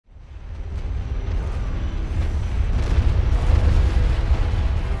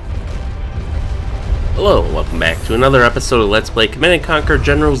Hello, and welcome back to another episode of Let's Play Command & Conquer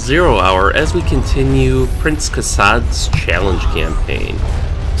General Zero Hour as we continue Prince Kassad's challenge campaign.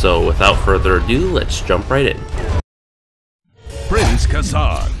 So without further ado, let's jump right in. Prince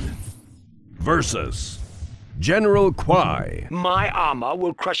Kassad versus General Kwai. My armor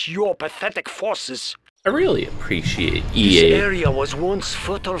will crush your pathetic forces. I really appreciate This EA area was once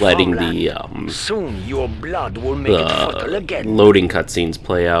fertile letting farmland. Soon your blood will make it fertile the again. loading cutscenes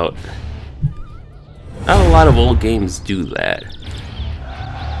play out. Not a lot of old games do that.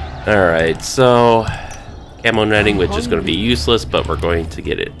 Alright, so camo netting, which is going to be useless, but we're going to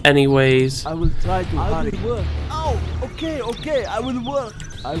get it anyways. I will try to hurry. Oh, okay, I will work.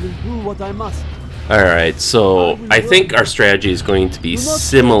 I will do what I must. Alright, so I think our strategy is going to be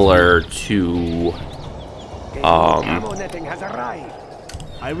similar to Camo netting has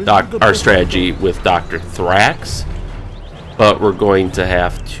arrived. our strategy with Dr. Thrax, but we're going to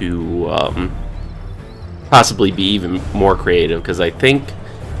have to possibly be even more creative, because I think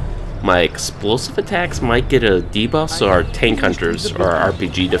my explosive attacks might get a debuff, so our tank hunters or our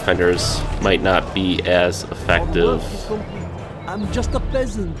RPG defenders might not be as effective. I'm just a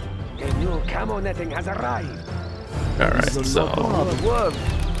peasant. The new camo netting has arrived. Alright, so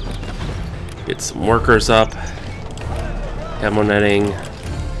get some workers up. Camo netting.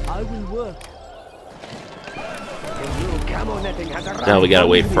 I will work. The new camo netting has arrived. Now we gotta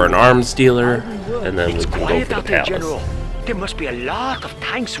wait for an arms dealer, and then we can go Quiet for the out there, palace. General. There must be a lot of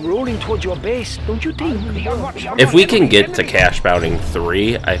tanks rolling towards your base, don't you think? If we can get to cash bouting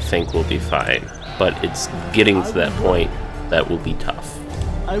 3, I think we'll be fine. But it's getting to that point that will be tough.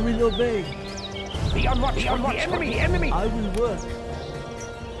 I will obey. Be on watch for the enemy. I will work.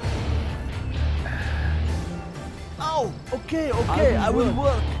 Oh, okay, I will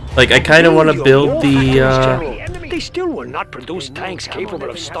work. Like, I kind of want to build the, They still will not produce tanks capable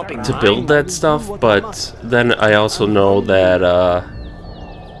of stopping to mine. build that stuff, but then I also know that,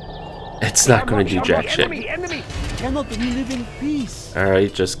 it's not going to do jack shit. Cannot we live in peace?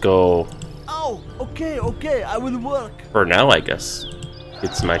 Alright, just go Oh, okay, I will work. for now, I guess.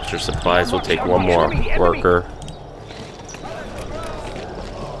 Get some extra supplies, we'll take one more worker.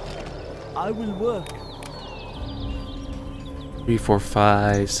 I will work. 3, 4,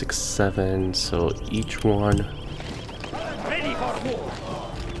 5, 6, 7, so each one Ready for war.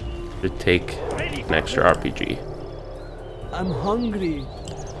 should take an extra RPG. I'm hungry.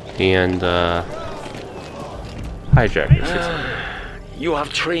 And, hijackers. You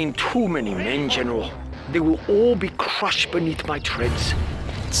have trained too many men, General. They will all be crushed beneath my treads.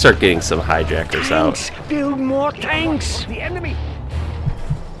 Start getting some hijackers out. Tanks! Build more tanks! The enemy!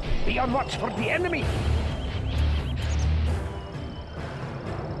 Be on watch for the enemy!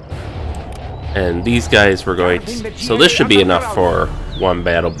 And these guys were going to, so this should be enough for one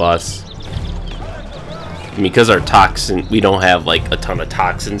battle bus. Because our toxin, we don't have like a ton of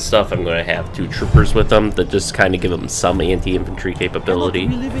toxin stuff, I'm going to have 2 troopers with them that just kind of give them some anti-infantry capability.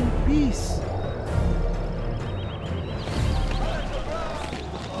 Cannot we live in peace?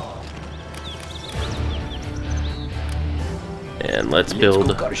 And let's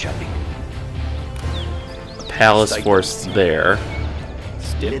build a palace force there.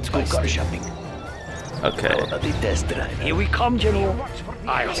 Let's go car shopping. Okay, Here we come, General.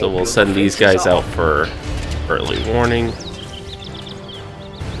 so we'll send these guys out for early warning.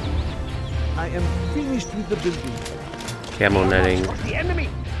 I am finished with the building. Camo netting. The enemy!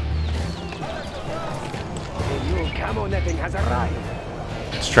 The new camo netting has arrived.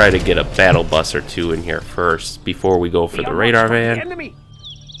 Let's try to get a battle bus or 2 in here first before we go for the radar van. Enemy!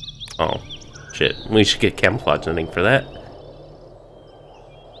 Oh, shit. We should get camouflage netting for that.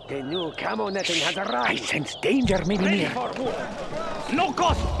 The new camo netting has arrived. I sense danger, maybe near. No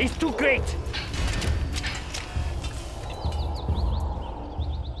cost is too great.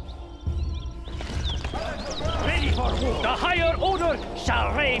 Ready for war. The higher order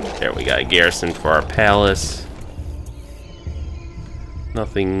shall reign. There, we got a garrison for our palace.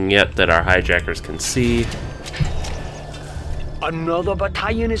 Nothing yet that our hijackers can see. Another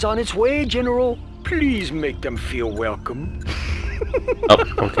battalion is on its way, General. Please make them feel welcome. Oh,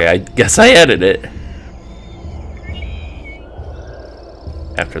 okay, I guess I edited it.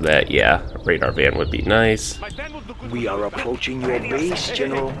 After that, yeah, a radar van would be nice. We are approaching your base,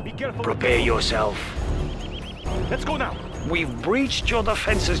 General. Prepare yourself. Let's go now. We've breached your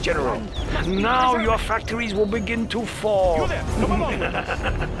defenses, General. Now your factories will begin to fall.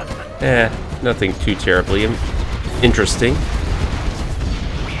 Nothing too terribly interesting.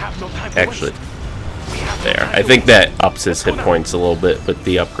 Actually, there. I think that ups his hit points a little bit with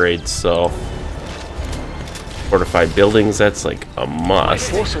the upgrades, so Fortified buildings, that's like a My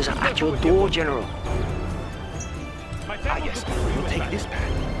must. forces are at your door, General. Ah, yes. We'll take this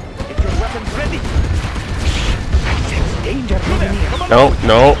path. Get your weapons ready. I sense danger moving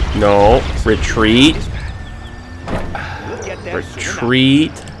near. No. Retreat. We'll get there soon enough.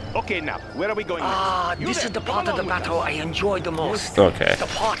 Retreat. Okay, now, where are we going Ah, next? this is the part of the battle I enjoy the most. Okay. The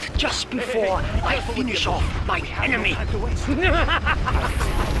part just before I finish off my enemy. Time to waste.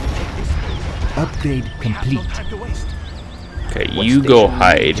 Upgrade complete. No time to waste. Okay, you go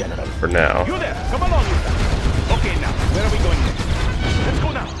hide for now. You there, come along with us. Okay, now, where are we going next? Let's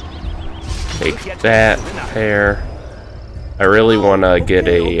go now. Take that pair. I really want to get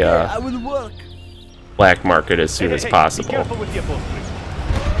I a will work. black market as soon as Be possible. careful with your upholstery.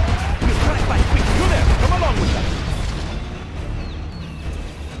 We'll strike by quick. You there, come along with us.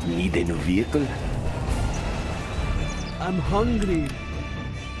 Need a new vehicle? I'm hungry.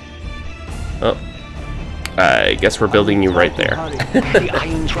 Oh, I guess we're building you right there. The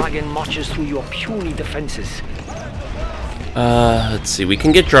Iron Dragon marches through your puny defenses. Let's see. We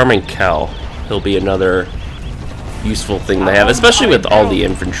can get Jarman Kell. He'll be another useful thing to have, especially with all the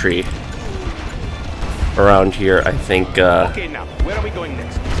infantry around here. I think Okay, now, where are we going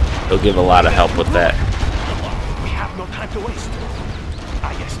next? he'll give a lot of help with that. We have no time to waste.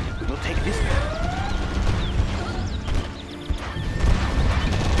 Ah, yes, we will take this path.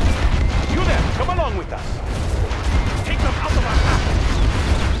 You there, come along with us. Take them out of our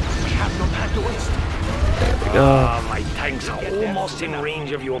path. We have no time to waste. Ah, my tanks are almost in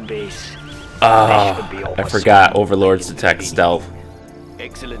range of your base. I forgot Overlords detect stealth.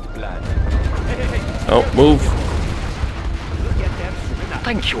 Excellent plan. Oh, move. We'll get there soon enough.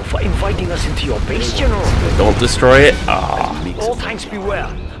 Thank you for inviting us into your base, General. Don't destroy it. Ah. All tanks beware.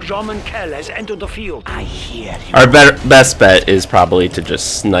 Jarman Kell has entered the field. I hear you. Our best bet is probably to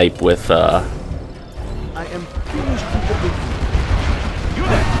just snipe with I am finished with the business. You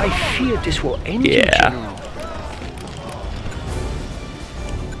there. I fear this will end you, Yeah. General.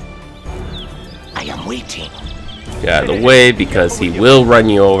 I am waiting. get out of the way because he will run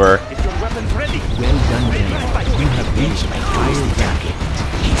you over. Get your weapons ready. Well done, General. You have reached a higher target.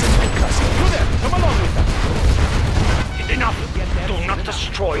 You there, come along with us. Enough! Do not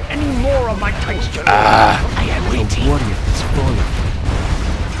destroy any more of my tanks, General. Ah. I am The waiting. warrior has fallen.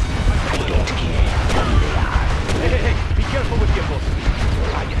 I don't care. Hey, be careful with your boat.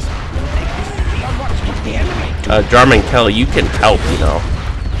 Ah, yes. We'll take this. Be on watch for the enemy. Jarman Kell, you can help, you know.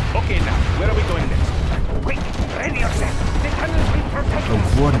 Okay, now, where are we going next? Quick, ready yourself. The tunnels will protect The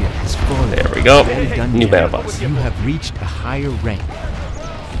us. warrior has fallen. There we go. Well done, New battle General. boss. You have reached a higher rank.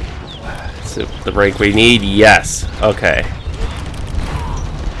 So the rank we need, yes. Okay.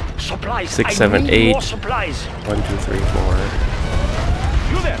 Supplies. 6, I 7, need 8. more supplies. 1, 2, 3, 4.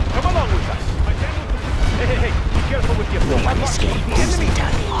 You there, come along with us. Hey, be careful with your boat.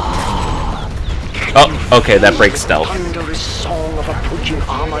 Oh, okay, that breaks stealth. Thunderous song of approaching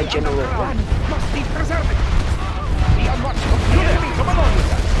armor, General. Must be preserved. Be on watch for the enemy. Come along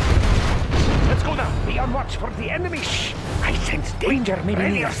with us. Let's go now. Be on watch for the enemy. Shh. I sense danger, maybe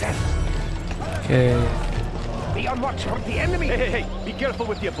Ready near. yourself. Okay. Be on watch for the enemy. Hey, be careful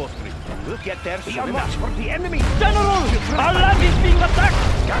with your upholstery. We'll get there soon enough. Be on watch for the enemy. General, our land is being attacked.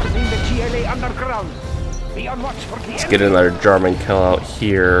 Guarding the GLA underground. Be on watch for the Let's enemy. get another Jarman Kell out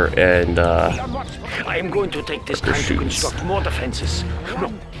here and Be on watch for the I am going to take this time to Shoes. construct more defenses.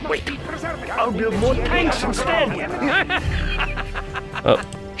 No, wait. preserved. I'll build more tanks instead. oh,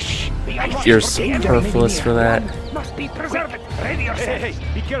 Be on watch you're for the enemy. superfluous for that. Must be preserved. Ready yourself. Hey,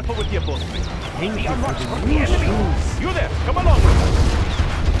 be careful with your upholstery. Be on watch for the enemy. You there, come along with us.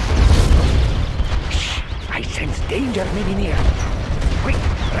 I sense danger, maybe near. Quick,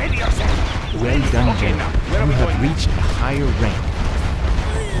 ready yourself. Well done, Okay, General. now, where are You we have going reached a higher rank.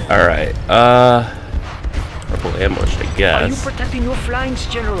 Alright, purple ambush, I Are you guess. protecting your flanks,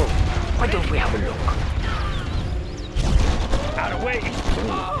 General? Why don't we have a look? Out of way.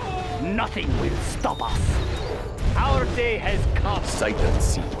 Nothing will stop us. Our day has come. Sight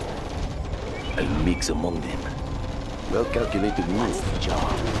unseen. A mix among them. Well calculated move.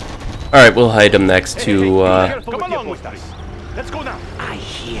 Alright, we'll hide him next to, Come along with us. Let's go now. I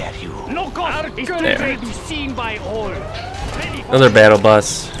hear you. No cost is too There. great to be seen by all. Ready for another battle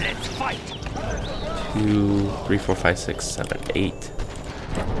bus. Let's fight. 2, 3, 4, 5, 6, 7, 8.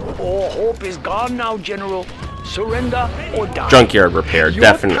 All hope is gone now, General. Surrender or die. Junkyard repair, Your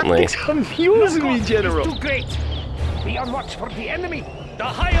definitely. tactics amuse me, General. Too great. Be on watch for the enemy. The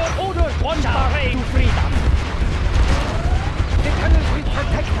higher orders want our way to freedom. The tunnels will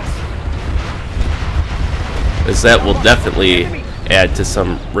protect us. As that will definitely add to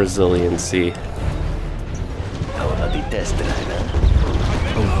some resiliency. How about the test drive, huh?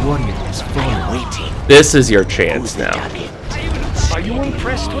 A warrior has fallen. Waiting. This is your chance now. Are you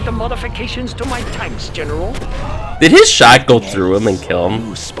impressed with the modifications to my tanks, General? Did his shot go through him and kill him?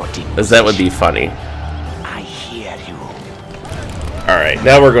 New spotting. Because that would be funny. I hear you. Alright,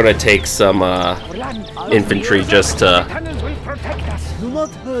 now we're gonna take some infantry just to... Tunnels will protect us. Do not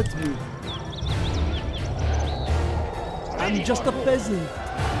hurt me. I'm just a peasant.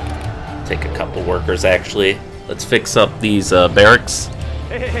 take a couple workers actually. Let's fix up these barracks.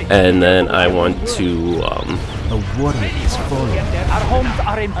 And then I want to A warrior is fallen. Our homes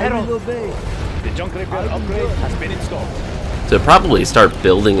are in I will peril. obey. The junk repair upgrade has been installed. to probably start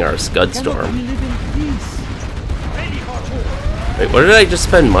building our Scud Cannot Storm. we live in peace? Wait, what did I just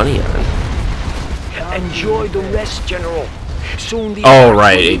spend money on? Enjoy the rest, General. Soon the Oh attack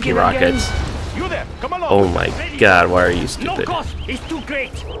right, will AP begin rockets. again. You there, come along. Oh my god, why are you No stupid? cost is too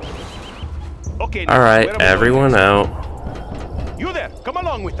great. Okay. now, Alright, where are we everyone out. going? You there, come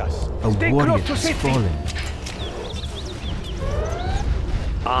along with us. A Stay warrior close to has safety. fallen.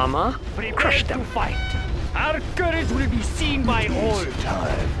 Armor, Prepare crush to them. fight. Our courage will be seen by all.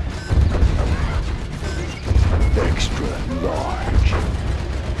 Extra large.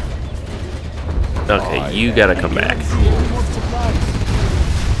 Okay, you gotta come back. More supplies.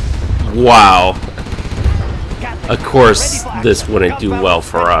 Wow. Of course, this wouldn't do well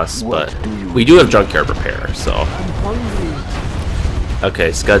for us, but we do have junkyard repair, so. I'm hungry.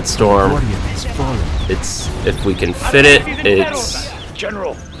 Okay, Scud Storm. Warrior has fallen. It's, if we can fit it, it's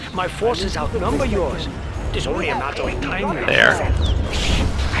General, my forces outnumber yours. It's only a matter of time now. there.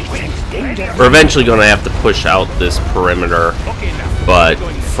 I sense danger. We're eventually gonna have to push out this perimeter, Okay, now. but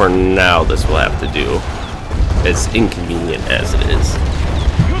for now, this will have to do. As inconvenient as it is.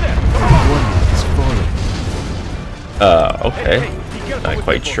 You there, come A along. warrior has fallen. Okay. Be careful Not with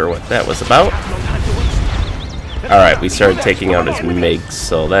quite your sure boat. what that was about. Have no time to waste. Alright, we started taking out his MiGs,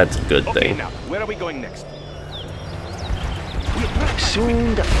 so that's a good Okay, thing. now, where are we going next?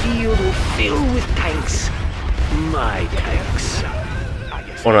 Soon the field will fill with tanks. My tanks.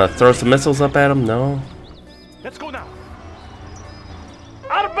 Wanna throw some missiles up at him? No? Let's go now.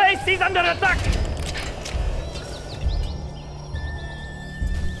 Our base is under attack.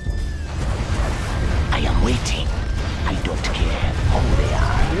 I am waiting. I don't care how they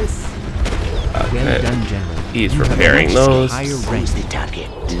are. Yes. Well Okay. done, General. He's You have repairing reached those. higher rank. Who's the target?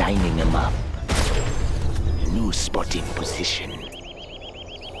 Lining them up. New spotting position.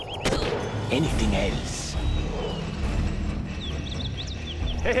 Anything else?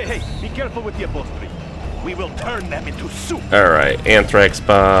 Hey, be careful with the upholstery. We will turn them into soup. Alright, Anthrax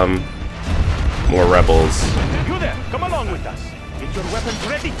Bomb. More rebels. You there, come along with us. Get your weapons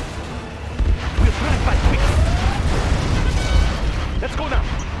ready. We'll drive by quick. Let's go now.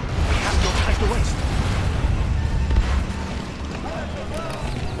 We have no time to waste.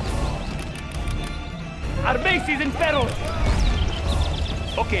 Our base is in peril.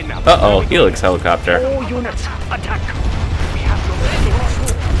 Okay, now. Uh-oh, Helix helicopter. All units, attack. We have no time to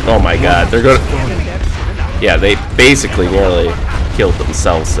waste. Oh my god, they're gonna... Yeah, they basically nearly killed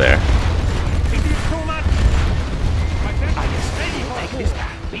themselves there. It is too much. My friend, I am ready. Take this.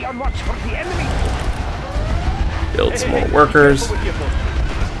 Be on watch for the enemy. Build some more workers. Careful with the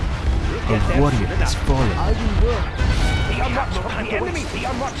upholstery. A warrior has fallen. I will work. Be on watch for the enemy. Be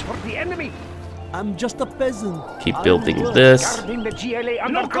on watch for the enemy. I'm just a peasant. Keep I building will work. this. Guarding the GLA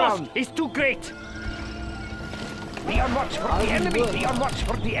underground is too great. Be on watch for the enemy. Be on watch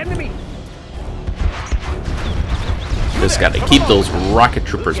for the enemy. Just gotta keep those rocket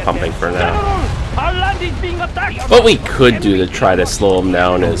troopers pumping for now. Our land is being attacked. What we could do to try to slow them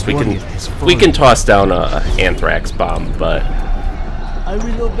down is we can toss down a Anthrax Bomb, but I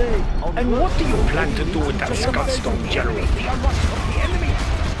will obey. And what do you plan to do with that Scud Storm, General? Be on watch for the enemy.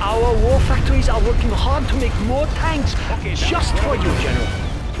 Our war factories are working hard to make more tanks, just for you, General.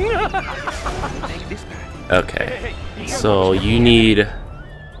 Take this back. okay. So you need...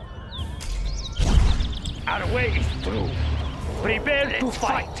 Our way is through. Prepare to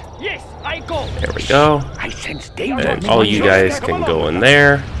fight. Yes, I go. There we go. I sense danger. And all you guys can go in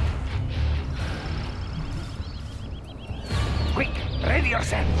there. Quick, ready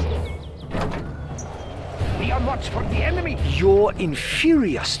yourselves. Be on watch for the enemy. Your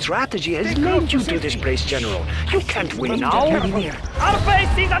inferior strategy has led you to this place, General. You can't win now. Our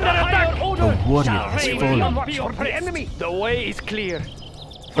base is under attack. A warrior has Be on fallen. watch for the enemy. The way is clear.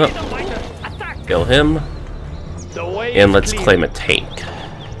 Oh, Attack. kill him. The way And is let's clear. claim a tank.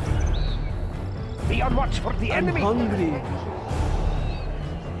 Be on watch for the I'm enemy. hungry.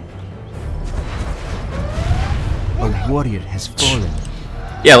 A warrior has fallen.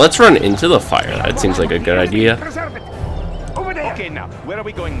 Yeah, let's run into the fire. That seems like a good idea. Preserve it. Over there. Okay, now, where are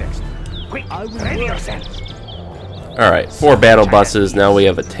we going next? Quick, ready yourselves. Alright, 4 battle buses. Now we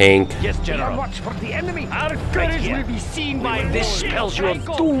have a tank. Yes, General. Watch for the enemy. Our courage will be seen by this spells your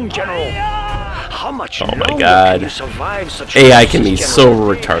doom, General. How much Oh my longer God. can you survive such AI can be resistance, so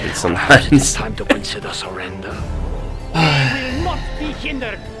General? retarded sometimes. Time to consider surrender. Will not be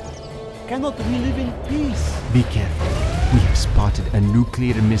hindered. Cannot we live in peace? Be careful. We have spotted a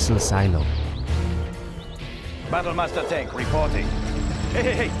nuclear missile silo. Battlemaster tank reporting.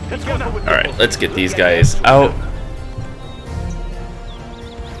 Hey, let's go now. Alright, let's get these guys out.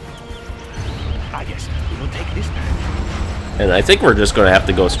 Ah, yes, we will take this man. And I think we're just going to have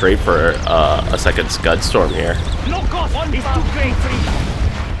to go straight for a second Scud Storm here. No cost, it's too great.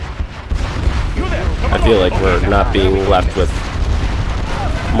 You there? Come I feel like we're not being left with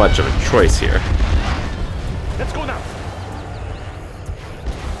much of a choice here. Let's go now.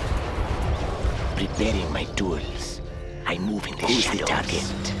 Preparing my tools. I move in the shadows. The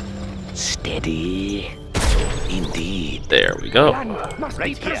target? Steady. Indeed. There we go. Must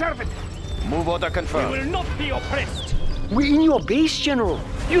be preserved. Move order confirmed. We will not be oppressed. We're in your base, General.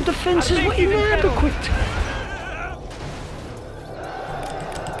 Your defenses were inadequate.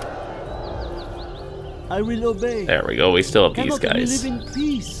 I will obey. There we go. We still have these Cannot we guys. live in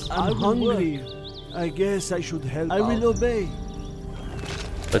peace? I'm hungry. I guess I should help. I will obey.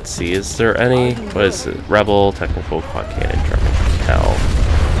 Let's see. Is there any? What is it? Rebel, technical, quad cannon, German hell.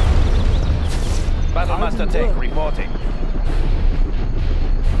 Battlemaster tank reporting.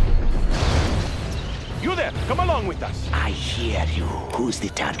 You there? Come along with us. I hear you. Who's the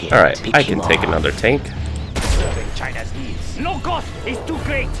target? Alright, Pick I can him take off. another tank. Serving China's needs. No cost is too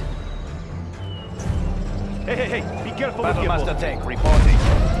great. Hey, be careful with your Battlemaster tank reporting.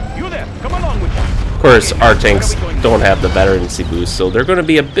 You there? Come along with us. Of course, our tanks don't have the veterancy boost, so they're going to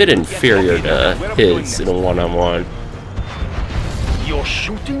be a bit inferior to his in a one-on-one. You're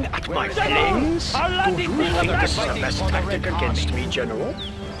shooting at my planes? Do you think this is the best tactic against me, General?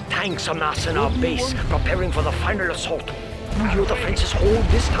 Tanks amass in our base, preparing for the final assault. Do your defenses hold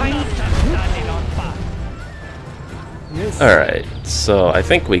this time? Yes. Alright, so I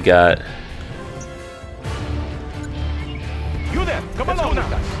think we got... You there? Come along with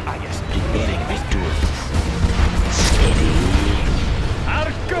us. Ah, yes. Preparing my tools.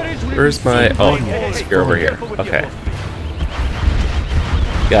 Steady. Where's my... Oh, you're over here. Okay.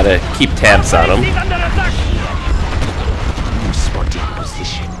 Gotta keep tabs on them. New spotting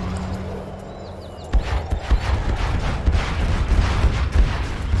position.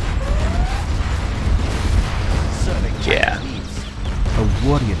 Yeah. A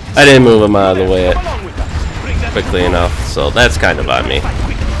warrior. I didn't move him out of the way quickly enough, so that's kind of on me.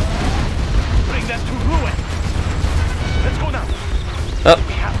 Bring them to ruin. Let's go now. Oh,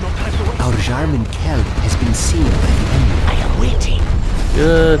 We have no time to wait. Our Jarman Kell has been seen by the enemy. I am waiting.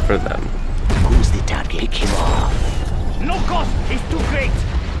 good for them. Who's the target? Pick him off. No cost is too great.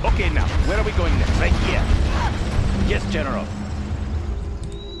 Okay, now, where are we going next? Right here. Yes, General.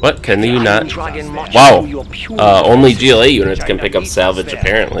 What, can you not? Dragon marches Wow. through your pure Only GLA units can pick up salvage,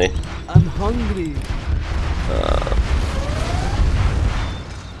 apparently. I'm hungry.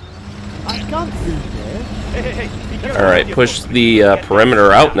 I can't live there. Hey, be careful. Alright, push the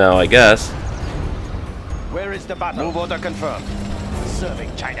perimeter out now, I guess. Where is the battle? Move order confirmed.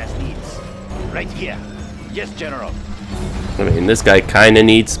 Serving China's needs. Right here. Yes, General. I mean, this guy kind of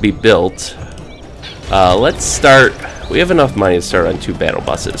needs to be built. Let's start... We have enough money to start on 2 battle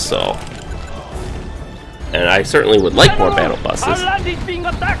buses, so... And I certainly would like more battle buses. Our land is being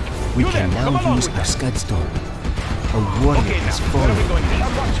attacked. We You there, can come now along use with our us. Scud Storm. A warrior Okay, has now, where are we fallen.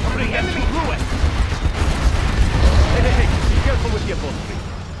 going? Bring them to ruin. Hey, be careful with your bolstering.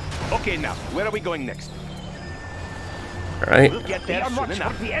 Okay, now, where are we going next? Alright. We'll get there soon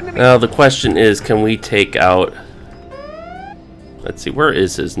enough. The enemy. Now the question is, can we take out... Let's see, where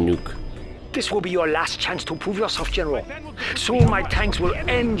is his nuke? This will be your last chance to prove yourself, General. Soon my tanks will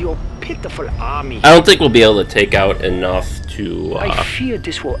end your pitiful army. I don't think we'll be able to take out enough to I fear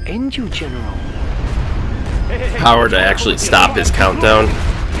this will end you, General. power to actually stop his countdown.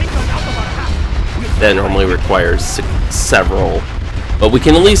 That normally requires several. But we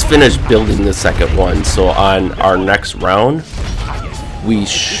can at least finish building the second one, so on our next round, we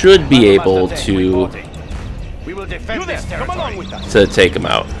should be able to We will defend this territory. Come along with us. take him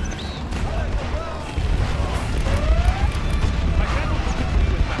out.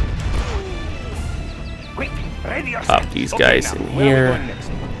 Quick, ready yourself. Pop these Okay, guys now, in where are we here. going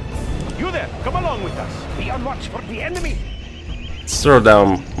next? You there, come along with us. Be on watch for the enemy. Let's throw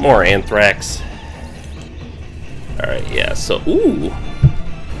down more anthrax. Alright, yeah, so, ooh.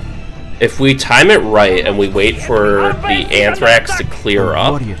 If we time it right and we wait for the anthrax to clear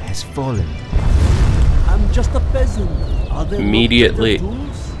up, Warrior has fallen. I'm just a peasant. Are there immediately no better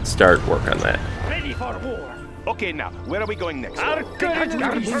tools? start work on that. Ready for war. Okay, now, where are we going next?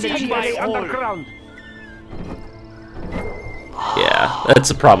 Underground. Yeah, that's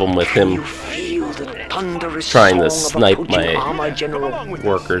the problem with him Feel the thunderous trying to song of snipe approaching my armor, General.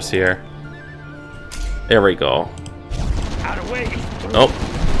 workers here. There we go. Out of way. Nope.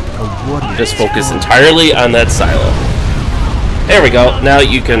 A warrior Just focus entirely on that silo. There we go. Now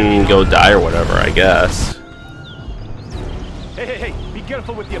you can go die or whatever, I guess. Hey, be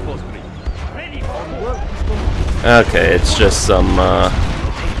careful with the upholstery. Ready for war. Okay, it's just some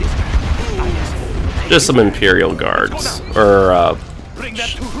Imperial guards. Or, Bring that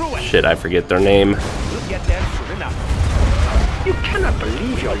to ruin. shit, I forget their name. We'll get there soon enough. You cannot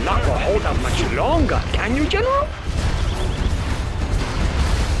believe your luck will hold out much longer, can you, General?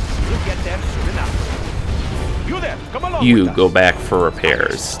 We'll get there soon enough. You there, come along You with go us. back for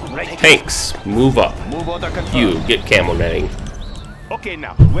repairs. Tanks, move up. Move under control. You get camo netting. Okay,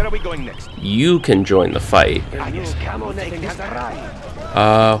 now, where are we going next? You can join the fight. Yes, camo netting has arrived.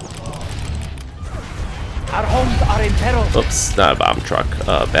 Our homes are in peril. Oops, not a bomb truck,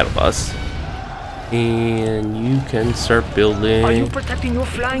 battle bus. And you can start Are you building. protecting your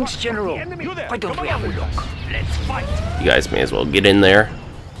flanks, General? You there, Why don't come we have a along with look? us. Let's fight. You guys may as well get in there.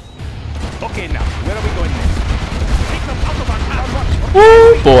 Okay, now, where are we going next? Take them out of our path.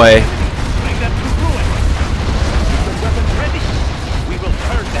 Woo, boy. Bring them to ruin. Keep the weapons ready. We will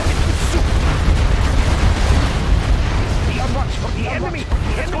turn them into soup. Be on watch for the enemy.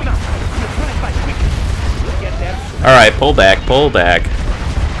 Let's go now. We'll turn it back quick. We'll get there soon. All right, pull back, pull back. A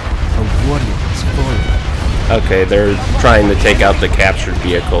warrior has fallen. Okay, they're trying to take out the captured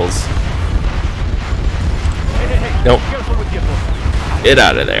vehicles. Hey, Nope. careful with your book. Get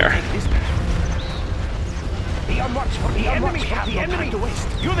out of there. Be on watch for the enemy. The enemy to waste.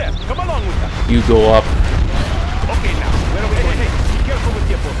 You there, come along with us. You go up. Okay, now, where are we going? Be careful with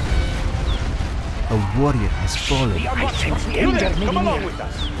your book. A warrior has fallen. Be on watch for the enemy. You there, come along with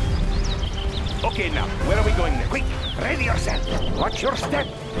us. Okay, now, where are we going next? Quick, ready yourself. Watch your step.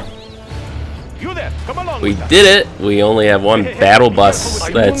 You there, come along We with us. did it. We only have one battle bus Are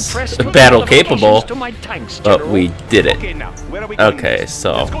you that's impressed with battle the capable, modifications to my tanks, but General? we did it. Okay, now, where are we going Okay, next?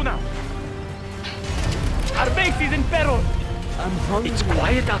 so- Let's go now. Our base is in peril. I'm hungry. It's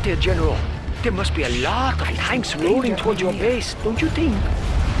quiet out there, General. There must be a lot of tanks rolling towards your base, don't you think?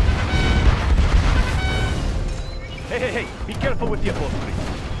 Hey, be careful with the upholstery.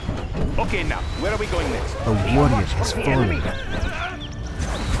 Okay, now, where are we going next? A warrior has fallen.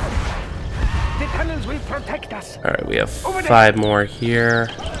 The tunnels will protect us. All right, we have 5 more here.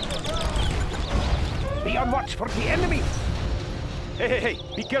 Be on watch for the enemy. Hey,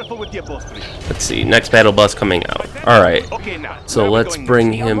 be careful with the upholstery. Let's see, next battle bus coming out. All right, Okay, now. so where are we let's going bring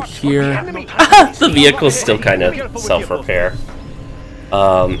next? him Watch for the here. enemy. The vehicle's still kind of self-repair.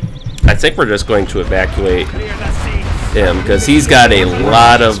 I think we're just going to evacuate Clear the sea. him because he's got a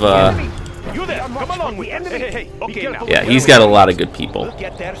lot of You there, come along with us. Hey, okay, now. yeah, he's got a lot of good people. We'll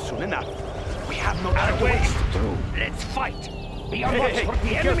get there soon enough. We have no time to waste. Let's fight. Be on watch for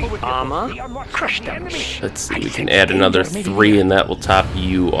the enemy. Armor, crush them. Let's see, we can add another 3 and that will top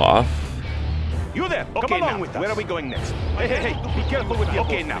you off. You there, come along with us. Where are we going next? Hey, be careful with the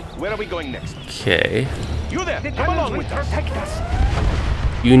okay, now. Where are we going next? Okay, You there, come along with us. Protect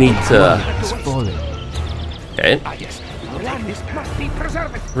us. you need to, Has fallen. okay, Ah, yes. Our land must be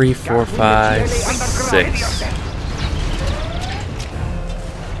preserved. 3, 4, 5, 6.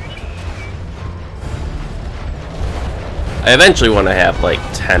 I eventually want to have like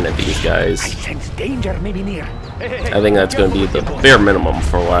 10 of these guys. Sense danger may be near. I think that's going to be the bare minimum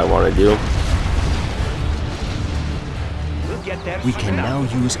for what I want to do. We'll get there We soon can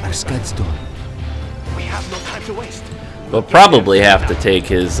enough. now use our Scadstorm. We have no time to waste. We'll probably have to take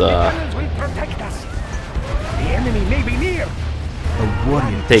his, Tunnels will protect us. The enemy may be near. A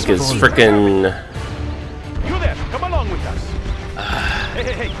warrior take has his fallen. frickin' You there, come along with us.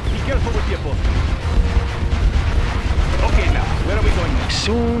 Hey, be careful with the upholstery. Okay, now, where are we going next?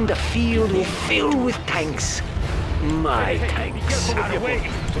 Soon the field will fill with tanks. My Be tanks. careful with the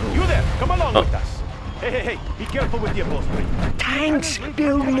upholstery. You there, come along with us. Hey, be careful with the upholstery. Tanks!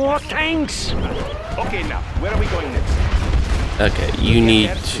 Build more tanks! Okay, now, where are we going next? okay, you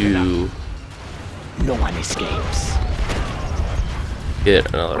need to No one escapes. get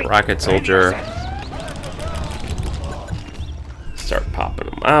another rocket soldier. Start popping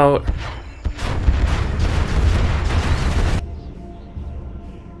them out.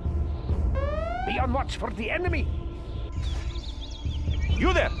 Be on watch for the enemy.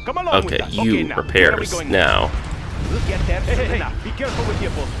 You there? Come along with Okay, us. you now. repairs now. We'll get there soon enough. Be careful with the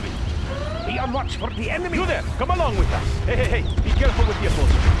upholstery. Be on watch for the enemy. You there? Come along with us. Hey, be careful with the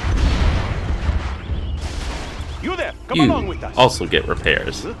upholstery. You there? Come along with us. You also get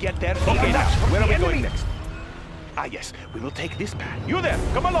repairs. We'll get there. Okay, now, where are we going next? Ah, yes, we will take this path. You there?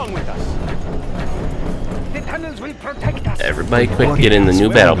 Come along with us. The tunnels will protect us. Everybody quick, get in the new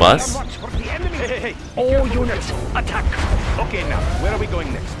battle bus. Hey, all units, attack. Okay, now, where are we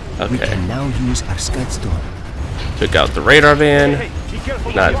going next? We Okay, can now use our Scud Storm. took out the radar van. Be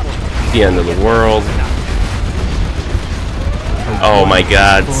careful. Not the end of the world. Oh my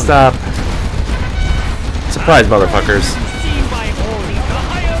god, stop. Surprise, motherfuckers.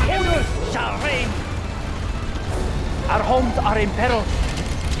 Our homes are in peril.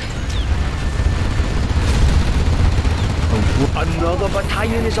 Another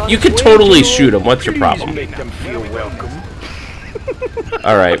battalion is on You its could way, totally General. shoot 'em. What's your Please problem? make them feel welcome.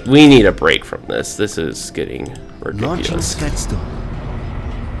 Alright, we need a break from this. This is getting Launching ridiculous. Scud Storm.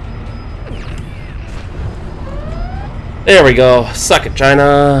 There we go. Suck it,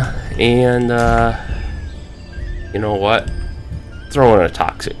 China. And, you know what? Throw in a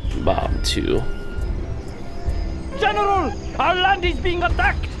toxic bomb, too. General, our land is being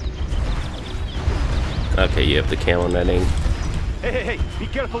attacked. Okay, you have the camo netting. Hey, be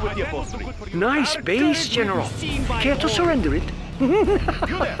careful with the upholstery. Nice base, General. Care to surrender it? You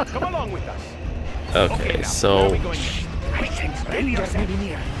there? Come along with us. Okay, so... I sense danger may be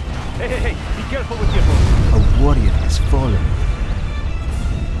near. Hey, be careful with the upholstery. A warrior has fallen.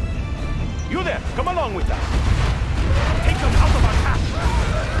 You there? Come along with us. Take them out of our path.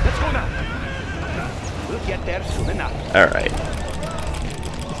 Let's go now. We'll get there soon enough. Alright.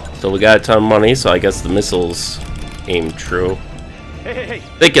 So we got a ton of money, so I guess the missiles aim true. Hey. I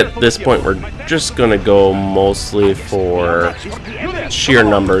think at this point we're just gonna go mostly for sheer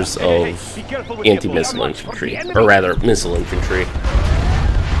numbers of anti-missile infantry, or rather missile infantry,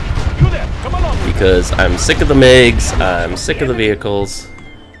 You there? Come along with because I'm sick of the MiGs, I'm sick of the vehicles.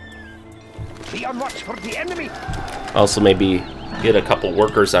 us. Be on watch for the enemy. Also maybe get a couple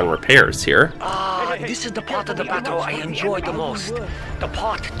workers on repairs here. Ah, this is the part of the battle I enjoy the most. The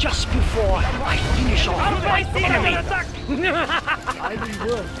part just before I finish off my enemy. I will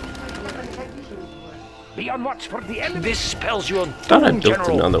work. Be on watch for the enemy. This spells your Thought I doom, built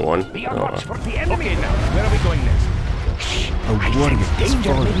General. another one. Be on Oh, watch for the enemy. Okay, now, where are we going next? A warrior has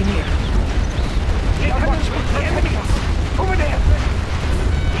Danger may be fallen. near. Be on watch for the enemy. Over there.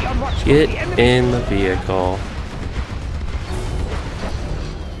 Be on watch for get the enemy. in the vehicle.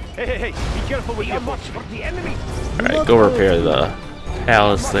 Hey, be careful with the watch for the enemy. Alright, go repair the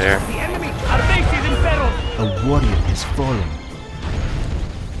palace there. The enemy. Our base is in peril. A warrior has fallen.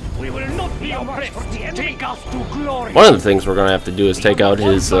 We will not be oppressed. Take us to glory. One of the things we're gonna have to do is take out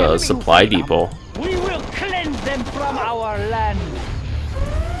his supply depot. We will cleanse them from our land.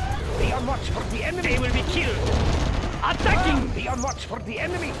 Be on watch for the enemy. They will be killed. Attacking. Be on watch for the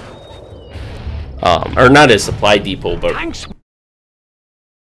enemy. Or not his supply depot, but Thanks.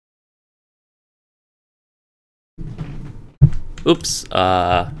 oops,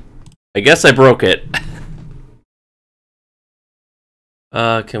 I guess I broke it.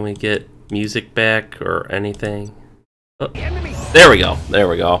 Can we get music back or anything? Oh, there we go, there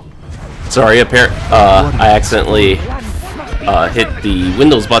we go. Sorry, I accidentally hit the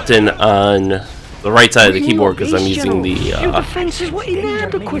Windows button on the right side of the keyboard because I'm using the Your defenses were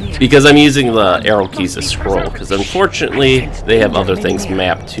inadequate. arrow keys to scroll, because unfortunately they have other things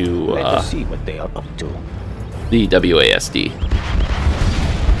mapped to See what they are up to. the WASD. You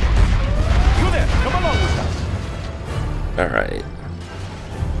there? Come along with us. Alright.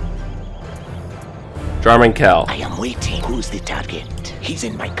 Jarman Cal. I am waiting. Who's the target? He's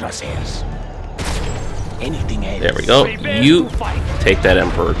in my crosshairs. Anything else? There we go. You take that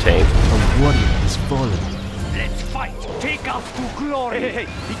Emperor tank. A warrior has fallen. Let's fight. Take us to glory. Hey,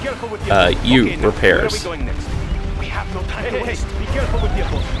 be careful with the You okay, now, repairs. Where are we going next? We have no time to waste. Be careful with the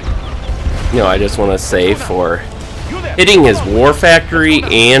upholstery. You know, I just want to say for You there? hitting his war factory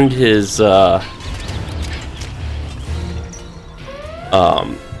and his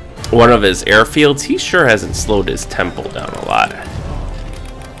one of his airfields, he sure hasn't slowed his tempo down a lot.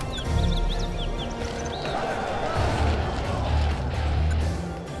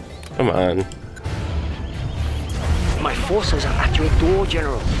 Come on. My forces are at your door,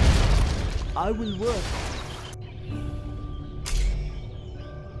 General. I will work.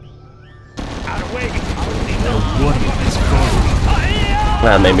 A warrior has fallen.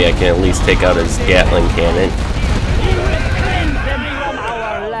 Well, maybe I can at least take out his Gatling cannon. Cleanse them from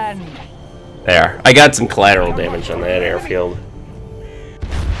our land. There. I got some collateral damage on that airfield.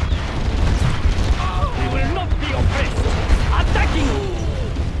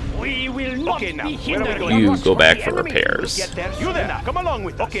 Okay, now, where are we going? You go back for repairs. Get there. You there. Come along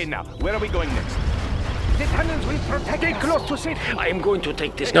with us. Okay, now, where are we going next? The tunnels will protect us. Close to safety. I am going to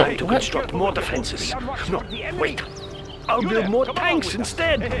take this No, time to what? construct more defenses. No, wait. I'll build more tanks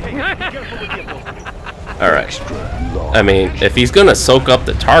instead. Alright. I mean, if he's gonna soak up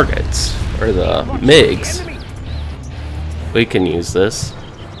the targets, or the MiGs, we can use this.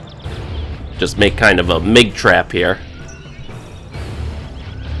 Just make kind of a MiG trap here.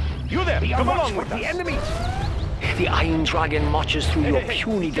 You there. Come along with the enemy. The Iron Dragon marches through your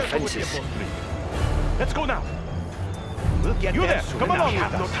puny defenses. Let's go now. We'll get you there. Come along. We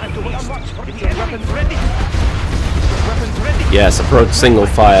have no time to waste. Get your weapons ready. Weapons ready. Yes, approach single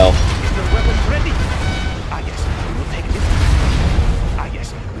file. Get your weapons ready. Ah yes, we will take this. Ah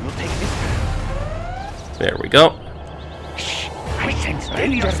yes, we will take this. There we go. I sense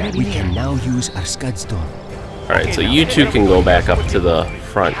danger. We can now use our Scud Storm. Alright, so you two can go back up to the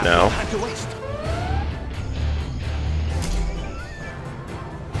front now. Time to waste.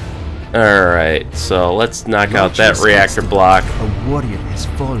 Alright, so let's knock out that reactor block A warrior has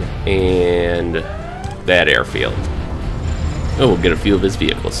fallen. and that airfield. Oh, we'll get a few of his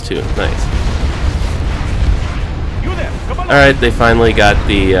vehicles too. Nice. You there. Come along. Alright, they finally got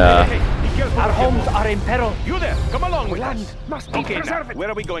the Our homes are in peril. You there. Come along with us. Must be preserved. Where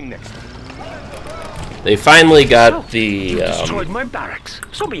are we going next? they finally got the Destroyed my barracks.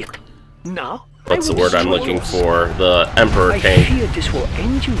 So be it. Now, what's I the will word I'm destroy looking yours. for? The Emperor I tank. fear this will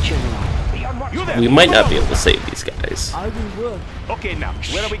end you, General. You there. We might not be able to save these guys. I will work. Okay, now,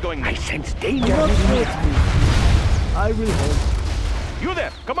 where are we going I next? sense Do danger. not hurt me. I will help. You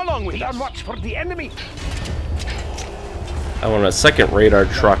there. Come along with us. Be on watch for the enemy. I want a second radar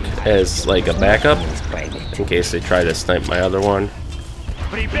truck as like a backup in case they try to snipe my other one.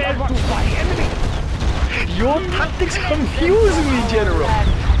 Prepare to fight the enemy. Your tactics confuse me, General.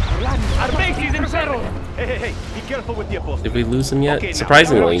 Our base is in peril. Hey, be careful with the upholstery. Did we lose them yet? Okay, now,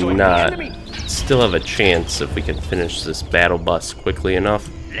 Surprisingly join the not. enemy. Still have a chance if we can finish this battle bus quickly enough.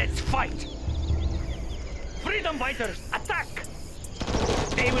 Let's fight. Freedom fighters, attack.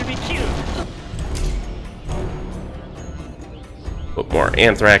 They will be killed. Put more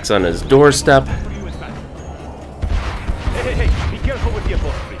anthrax on his doorstep. Hey, be careful with the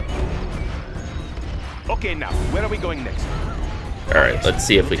upholstery. Okay, now, where are we going next? Alright, let's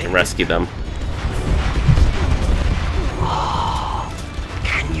see if we can rescue them.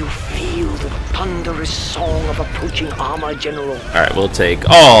 Can you feel the thunderous song of approaching armor, General? Alright, we'll take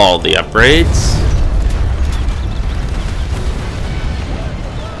all the upgrades.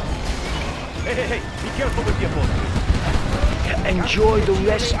 Hey, be careful with the upholstery. Enjoy the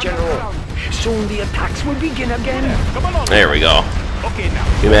rest, General. Soon the attacks will begin again. Come along. There we go. Okay,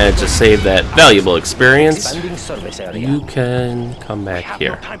 now. We managed to save that valuable experience. Expanding service area. You can come We back have no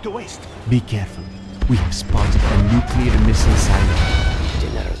here. time to waste. Be careful. We have spotted a nuclear missile silo.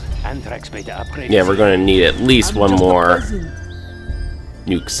 General, Anthrax beta upgrade. Yeah, we're going to need at least I'm one just a more peasant.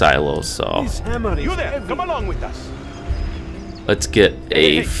 nuke silo, so This hammer is You there, heavy. come along with us. let's get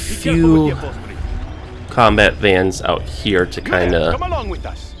Hey, a be careful with the few upholstery. combat vans out here to You kind there, of come along with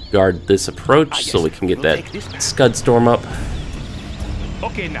us. guard this approach so we can get that Scud Storm up.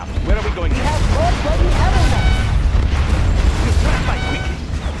 Okay, now, where are we going next? Fight quickly.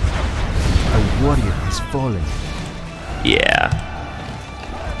 A warrior has fallen. Yeah.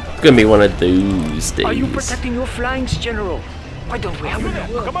 It's gonna be one of those days. Are you protecting your flanks, General? Why don't we have You a there,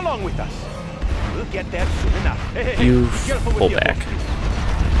 come along with us. We'll get there soon enough. Hey, You be careful with pull the back.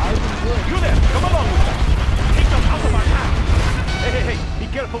 upholstery. You there, come along with us. Take them out of our path. Hey,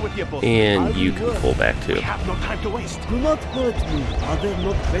 be careful with the upholstery. And you can pull back too. We have no time to waste. Do not hurt me. Are there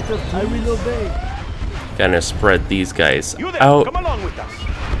not better? I will obey. Gonna spread these guys You there, out. come along with us.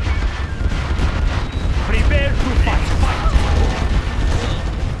 Prepare to fight.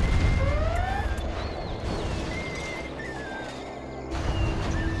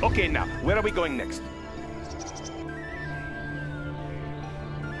 Okay, now, where are we going next?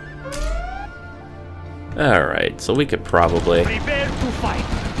 Alright, so we could probably Prepare to fight.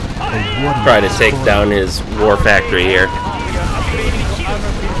 A warrior try to has take fallen. down his war factory here.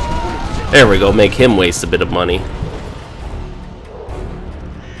 There we go, make him waste a bit of money.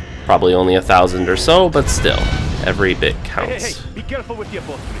 Probably only 1,000 or so, but still, every bit counts. Hey, be careful with the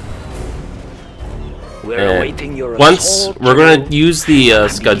upholstery. We're And awaiting your once assault, we're gonna General. use the I'm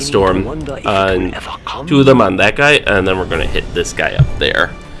Scud beginning Storm to wonder if it on will ever come. 2 of them on that guy, and then we're gonna hit this guy up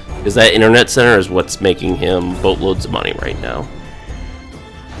there. Because that internet center is what's making him boatloads of money right now.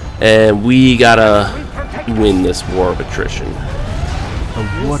 And we gotta win this war of attrition.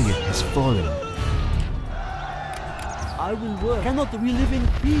 A warrior has fallen. I will work. Cannot we live in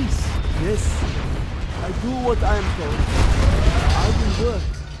peace? Yes, I do what I am told. I will work.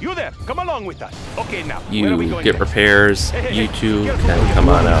 You there, come along with us. Okay, now, where are we You going get next? repairs. You two can come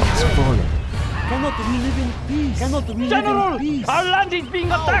on out. Has fallen. Cannot we live in peace? Cannot we live in peace? Our land is being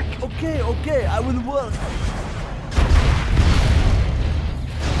attacked! Okay, okay, I will work.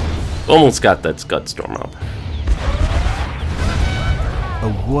 Almost got that Scud Storm up.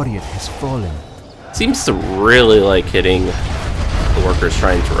 A warrior has fallen. Seems to really like hitting the workers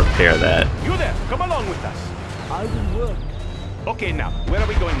trying to repair that. You there, come along with us. I will work. Okay, now, where are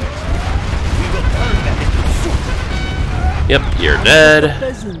we going next? We will turn that into soup. Yep, you're dead.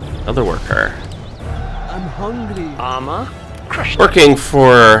 Peasant, Another worker. I'm hungry. Armor? Crushed. Working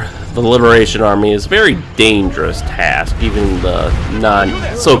for the Liberation Army is a very dangerous task, even the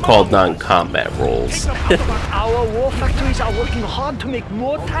so-called non-combat roles. Our war factories are working hard to make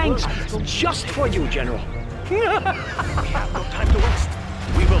more tanks just for you, General. We have no time to waste.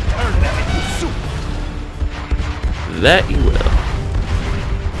 We will turn them into soup. That you will.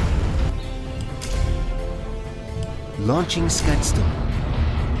 Launching Scudstorm.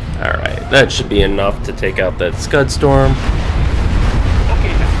 Alright, that should be enough to take out that Scud Storm.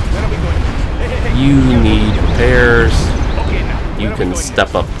 Okay, now, where are we going? Hey. You need repairs. Okay, now, where You are we can going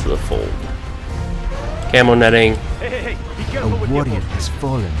step up to the fold. Camo netting. next? Hey, be A careful with your warrior boat. has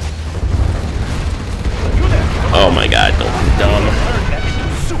fallen. You there, Oh my god, don't be dumb. turn them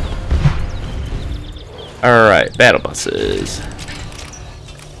into soup. Alright, battle buses.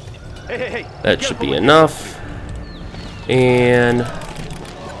 Hey. That should be enough. And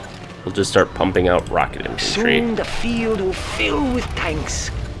we'll just start pumping out rocket infantry. Soon the field will fill with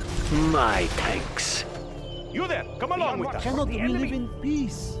tanks. My tanks. You there, come along with us. Cannot we live in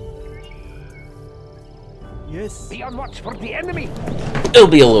peace? Yes. Be on watch for the enemy. It'll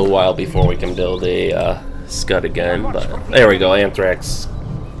be a little while before we can build a Scud again, but there we go, Anthrax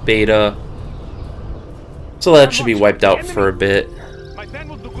Beta. So that should be wiped out for a bit. My plan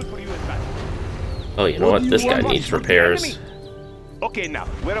will do good for you in battle. Oh, you know what? This guy needs repairs. Okay, now,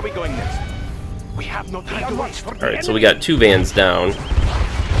 where are we going next? We have no time to waste. Alright, so we got 2 vans down.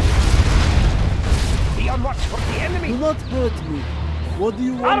 Be on watch for the enemy. Do not hurt me. What do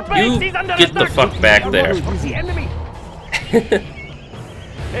you want? You get the fuck back there. For the enemy.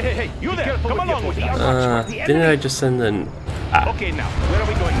 Hey, you there, come along with us. Didn't I just send an... Ah, Okay, now, where are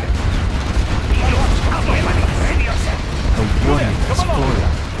we going next? Be on watch for the enemy. Ready yourself. A warrior has fallen.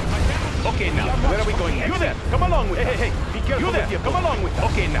 Okay, now, where are we going next? You there, come along with us. Hey, be careful with your come along with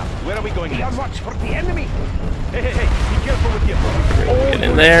us. Okay, now, where are we going next? Be on watch for the enemy. Hey, be careful with your get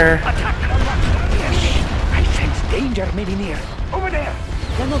in there. attack. I sense danger maybe near. Over there.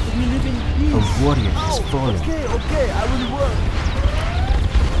 Cannot we live in A peace? warrior has fallen. Okay, okay, I will work.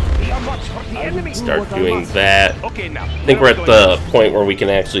 Be on watch for the enemy. Start doing that. Okay, now. I think we're at the point where we can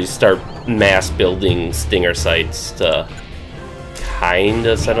actually start mass building stinger sites to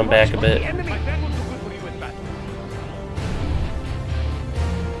kinda set them back a bit. My plan will do good for you in battle.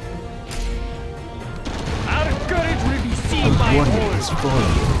 Our courage will be A seen by warrior all. has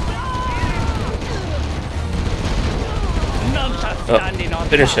fallen. None shall Oh, stand in our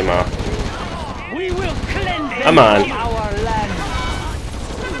finish him path. off. We will cleanse them Come on. from our land.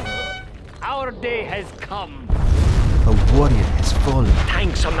 Our day has come. A warrior has fallen.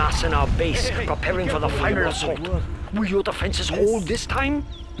 Tanks amass in our base, Hey, preparing be for the careful final with your assault. Will your defenses hold this time?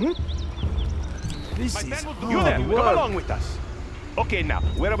 This My is plan will do you there. hard Come work. along with us. Okay, now,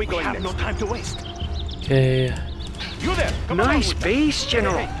 where are we going next? No time to waste. Okay, You there. Come along Nice with us. base,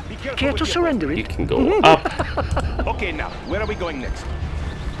 General. Hey, be careful Care with to your surrender you it? can go up. Okay, now, where are we going next?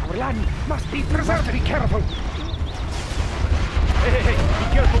 Our land must be preserved. Be careful. Hey, be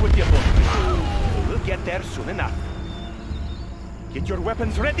careful with your boat. We'll get there soon enough. Get your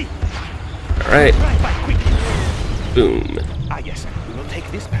weapons ready. Alright, Right back quickly. boom. Ah, yes, we will take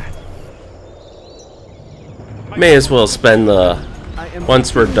this path. May as well spend the... I am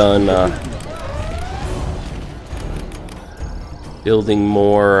Once we're done building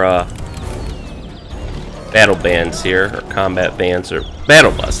more battle bands here, or combat bands, or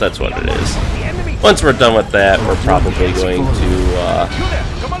battle bus, that's what it is. The enemy. Once we're done with that, we're probably going to You there.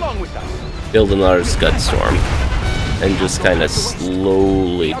 Come along with us. build another Scud Storm and just kind of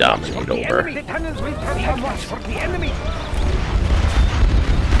slowly dominate over. The tunnels will protect us for the enemy.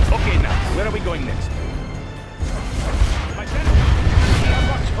 Okay, now, where are we going next? My friend, be on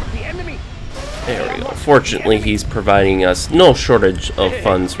watch for the enemy. There we go. Fortunately, he's providing us no shortage of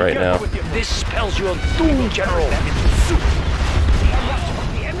funds right now. This spells your doom, General.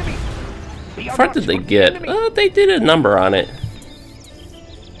 How far did they get? They did a number on it.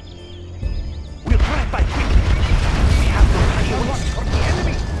 We'll drive by quickly. We have no time to watch for the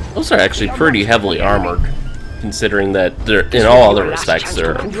enemy. Those are actually pretty heavily armored, considering that they're, in all other respects,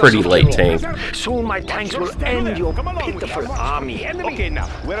 they're a pretty light tank. Soon my tanks will end your pitiful army. Okay, now,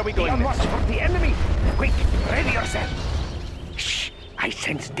 where are we going next? For the enemy! Quick, ready yourself! Shh! I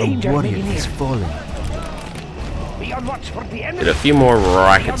sense danger A warrior maybe near. has fallen. Be on watch for the enemy! Get a few more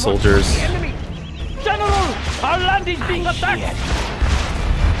rocket soldiers. General! Our land is being attacked!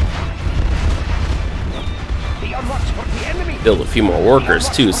 Be on watch for the enemy! Build a few more workers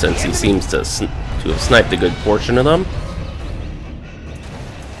too, since he seems to have sniped a good portion of them.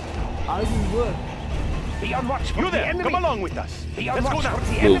 I will work. Be on watch for the enemy! Come along with us! Be on watch for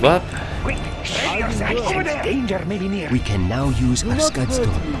the enemy! Move up. Quick, ready yourself! Over there! Danger maybe near. We can now use our Scud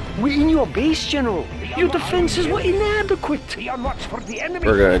Storm. We're in your base, General. Your defenses were inadequate. Be on watch for the enemy!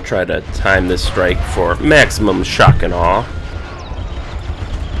 We're gonna try to time this strike for maximum shock and awe.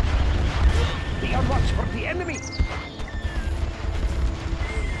 Be on watch for the enemy!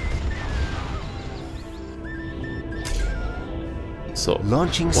 So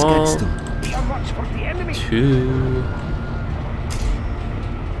Launching Scud 1, Storm. Be on watch for the enemy! 2,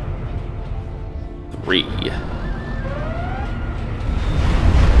 3.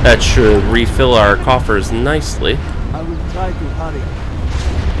 That should refill our coffers nicely, I will try to hurry.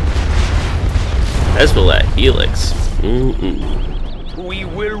 as will that helix. We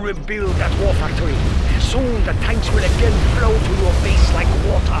will rebuild that war factory. Soon the tanks will again flow to your base like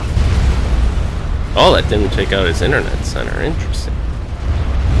water. Oh, that didn't take out his internet center. Interesting.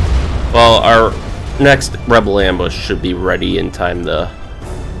 Well, our next rebel ambush should be ready in time to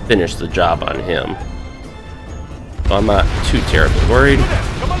finish the job on him. So I'm not too terribly worried.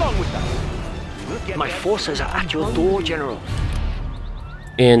 Come along with us! My forces are at your door, General.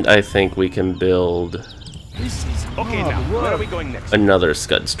 And I think we can build This is Okay, now, where are we going next? another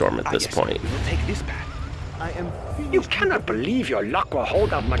Scud Storm at this point. We'll take this path. I am finished. You cannot believe your luck will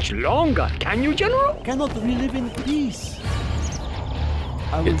hold out much longer, can you, General? Cannot we live in peace?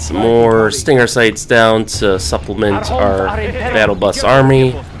 I will Get some try to more hurry. Stinger sights down to supplement our battle bus army.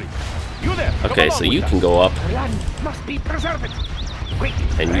 You there! Come Okay, along so with you us. can go up, Land must be preserved. Quick,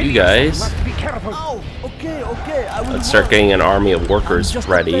 and ready you yourself. guys, Must be careful. Oh, okay, okay. I will let's start work. getting an army of I'm workers just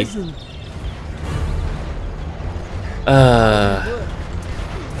a ready. peasant.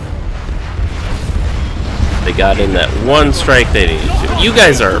 They got in that one strike they needed to. You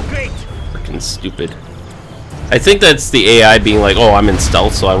guys are Great. freaking stupid. I think that's the AI being like, oh, I'm in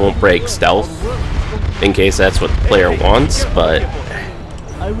stealth, so I won't break stealth, in case that's what the player wants, but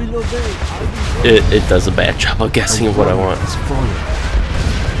I will obey. I will work. it does a bad job of guessing what I want. Has fallen.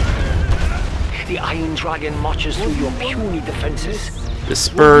 The Iron Dragon marches through your puny defenses.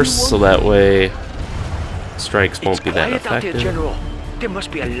 Disperse, so that way strikes It's won't be that quiet out there, effective. General. There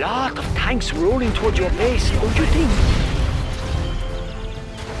must be a lot of tanks rolling towards your base, don't you think?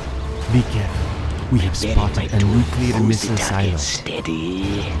 Be careful. We have spotted a nuclear missile silo.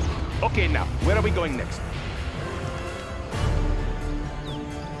 Steady. Okay, now, where are we going next?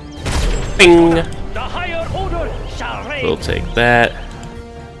 Bing! The higher order shall reign. We'll take that.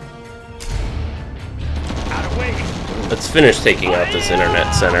 Out of way. Let's finish taking out this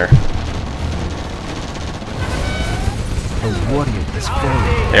internet center. A warrior has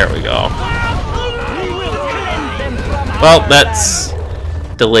fallen. There we go. Well, that's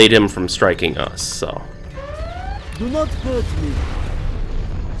delayed him from striking us, so. Do not hurt me.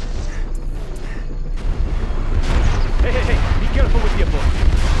 Hey, be careful with your boat.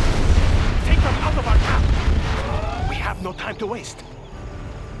 Take them out of our path. We have no time to waste.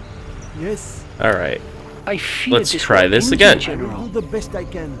 Yes, Alright. I fear Let's this try will this end again. you, I will General. do the best I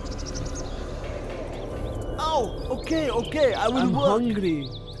can. Oh, okay, okay. I will I'm work. hungry.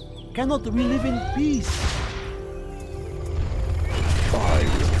 Cannot we live in peace?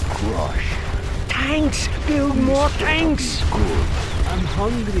 Tanks! Build more tanks! I'm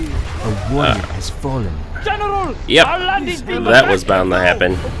hungry. A warrior has fallen. General! Yep. Our land is being That was attacked. bound to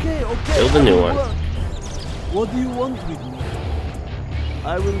happen. Okay, okay. Build a I new will one. work. What do you want with me?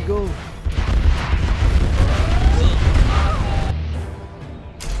 I will go.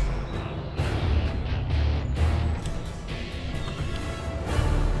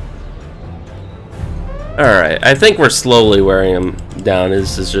 Alright, I think we're slowly wearing him down.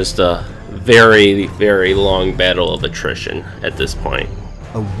 This is just a very, very long battle of attrition at this point.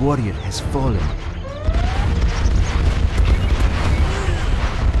 A warrior has fallen.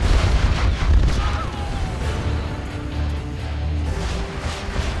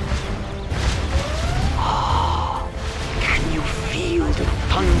 Can you feel the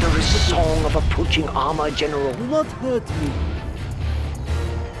thunderous song of approaching armor, General? Do not hurt me.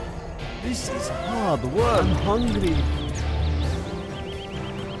 This is hard work. I'm hungry.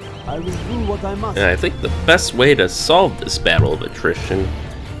 I will do what I must. And I think the best way to solve this battle of attrition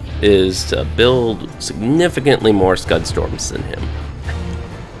is to build significantly more Scud Storms than him.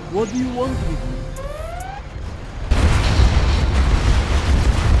 What do you want with me?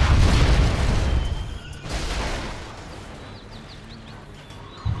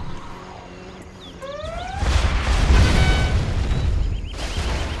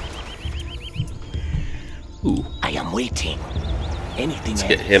 Ooh. I am waiting. Anything Let's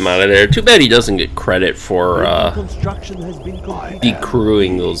get him out of there. Too bad he doesn't get credit for Construction has been completed.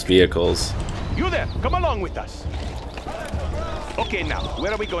 decrewing those vehicles. You there, come along with us. Okay, now,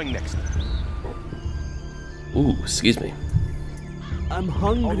 where are we going next? Ooh, excuse me. I'm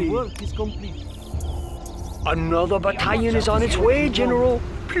hungry. Our work is complete. Another battalion is on its way, General.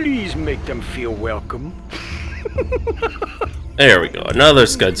 Please make them feel welcome. There we go. Another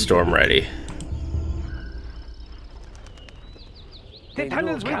Scud Storm ready. The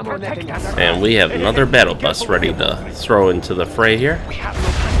tunnels will protect us. And we have another battle bus ready to throw into the fray here. We have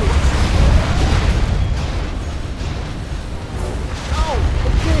no time to waste.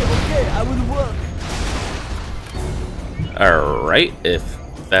 Okay, I will work. Alright, if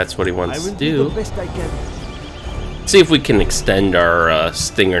that's what he I wants will to do do. the best I can. See if we can extend our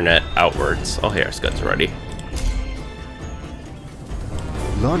stinger net outwards. Oh, hey, our Scuds are ready.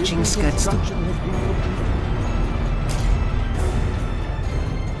 Launching Scud Storm. Construction has been completed.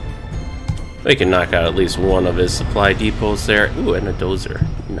 We can knock out at least one of his supply depots there. Ooh, and a dozer.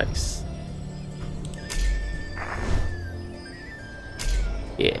 Nice.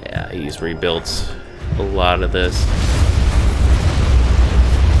 Yeah, he's rebuilt a lot of this.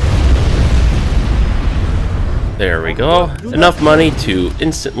 There we go. Enough money to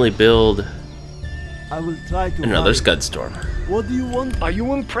instantly build I will try to another hurry. Scud Storm. What do you want? Are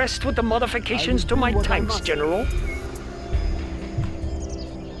you impressed with the modifications to my what I tanks, must. General?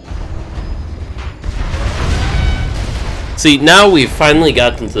 See, now we've finally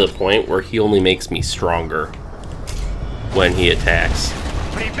gotten to the point where he only makes me stronger when he attacks.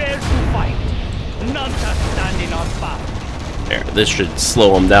 Prepare to fight. None shall stand in our path. There, this should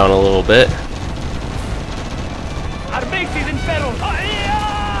slow him down a little bit. Our base is in peril.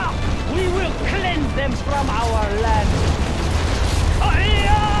 Ah-ya! We will cleanse them from our land.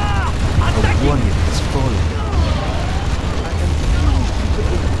 Ah-ya! Attacking! Warrior is falling.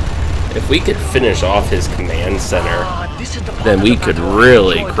 If we could finish off his command center, This is the part then of we the could battle I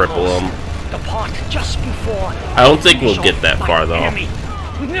really enjoy the cripple most. him. The part just before. I don't think we'll finish get off that my far, though. enemy.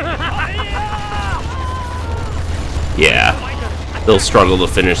 Yeah, they'll struggle to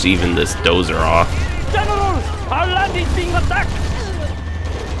finish even this dozer off. Generals! Our land is being attacked!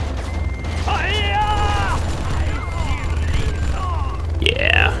 Ah-ya!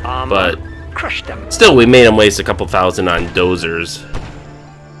 Yeah, but Crush them. still, we made him waste a couple thousand on dozers.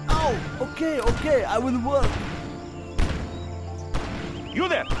 Oh, okay, I will work. You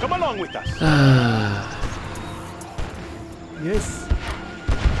there, come along with us. Yes.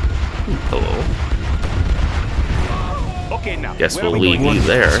 Hello. Okay, now. Guess where are we'll we leave going you next?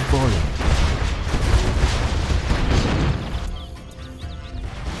 there. Falling.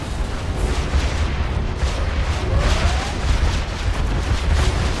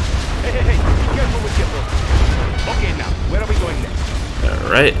 Hey, be careful with your boat. Okay, now, where are we going next?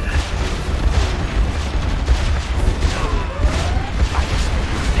 Alright.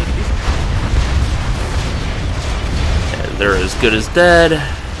 And they're as good as dead.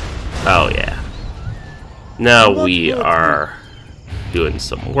 Oh, yeah. Now we are doing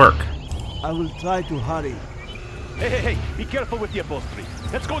some work. I will try to hurry. Hey, be careful with the upholstery.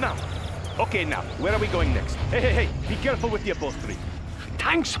 Let's go now. Okay, now, where are we going next? Hey, be careful with the upholstery.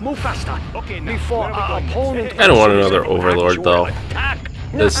 Tanks, move faster. Okay, now, Before where are we our going next? opponent. I don't want launches another an overlord, actual though. attack.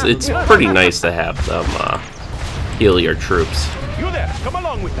 It's pretty nice to have them heal your troops. You there, come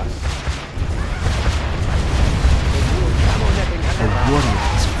along with us. A warrior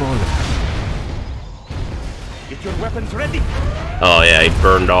is falling. Get your weapons ready. Oh yeah, he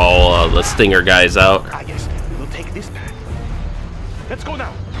burned all the Stinger guys out. Ah, yes, we'll take this path. Let's go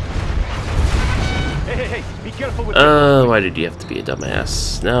now. Hey, be careful with Why did you have to be a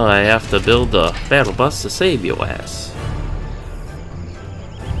dumbass? Now I have to build a battle bus to save your ass.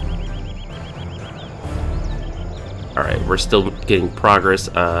 Alright, we're still getting progress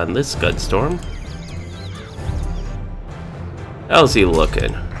on this Scud Storm. How's he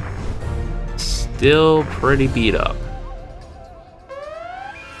looking? Still pretty beat up.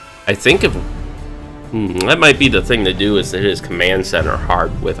 I think if... that might be the thing to do, is to hit his command center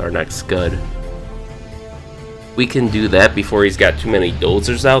hard with our next Scud. we can do that before he's got too many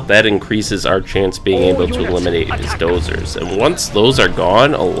dozers out. That increases our chance being able to eliminate his dozers. And once those are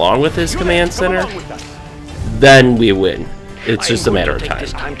gone, along with his command center, then we win. It's just a matter of time.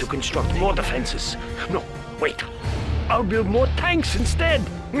 This time to construct more defenses. No, wait. I'll build more tanks instead.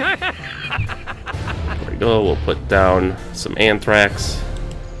 There we go. We'll put down some anthrax.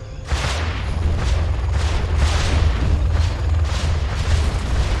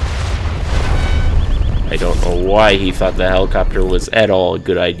 I don't know why he thought the helicopter was at all a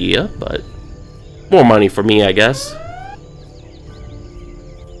good idea, but more money for me, I guess.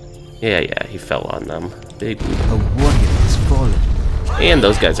 Yeah, he fell on them. Big. A warrior has fallen. And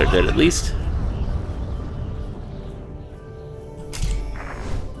those guys are dead at least.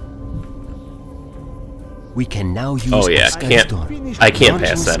 We can now use Oh yeah, I can't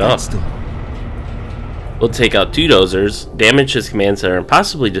pass that up. We'll take out 2 dozers, damage his command center, and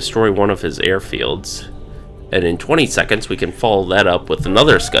possibly destroy one of his airfields. And in 20 seconds, we can follow that up with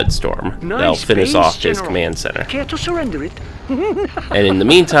another Scud Storm. That'll finish off his command center. Care to surrender it? And in the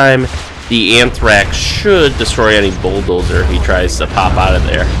meantime, the Anthrax should destroy any bulldozer he tries to pop out of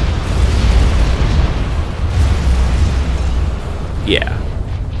there. Yeah.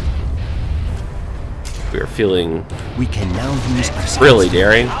 We are feeling we can now use our really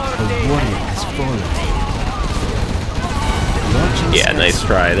daring. A warrior has fallen. Yeah, nice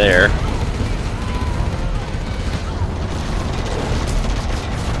try there.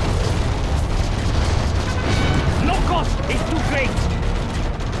 No cost is too great.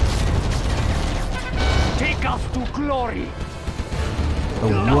 Take us to glory.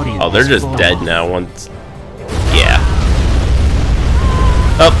 A warrior Oh, they're has just fallen. dead now once. Yeah.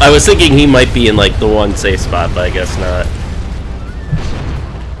 Oh, I was thinking he might be in like the one safe spot, but I guess not.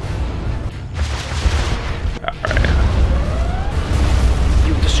 Alright.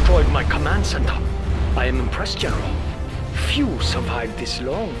 You've destroyed my command center. I am impressed, General. Few survived this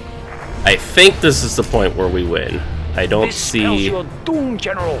long. I think this is the point where we win. I don't This spells see... your doom,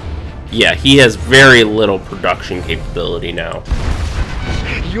 General. Yeah, he has very little production capability now.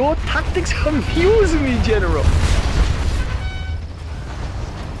 Your tactics amuse me, General.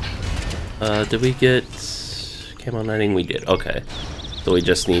 Did we get camo netting? We did. Okay. So we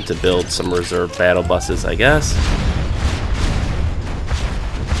just need to build some reserve battle buses, I guess.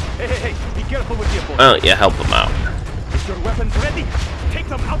 Hey, be careful with your boat. Oh, yeah, help them out. Is your weapons ready? Take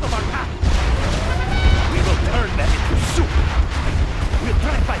them out of our path. We will turn them into soup. We'll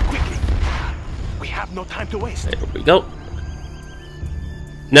drive by quickly. We have no time to waste. There we go.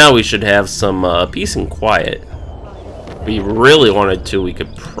 Now we should have some peace and quiet. If we really wanted to, we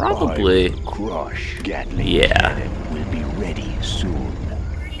could probably... Crush Gatling. Yeah. Will be ready soon.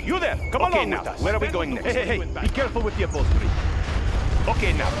 You there, come along with us. Where are we going next? Hey, be careful with the upholstery.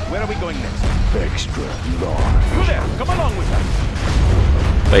 Okay, now, where are we going next? Extra large. You there, come along with us.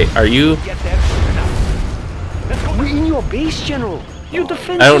 Wait, are you... Get there soon enough. Let's go. We're in your base, General. Your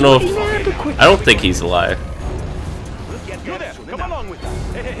defense I don't know is if... inadequate. I don't think he's alive. You there, come along with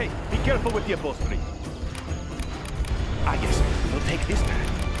us. Hey, be careful with the upholstery. Ah, yes, we'll take this man.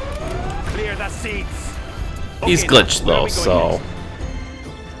 Clear the seats. He's Okay, glitched now, where are though, we going so...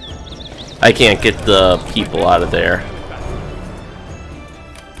 next? I can't get the people out of there.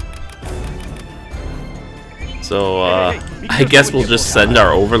 So, I guess we'll just send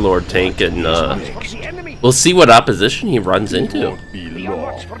our Overlord tank and, we'll see what opposition he runs into. Be on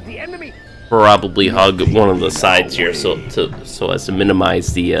watch for the enemy. Probably hug one of the sides here so as to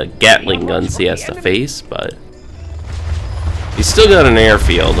minimize the Gatling guns he has to face, but... He's still got an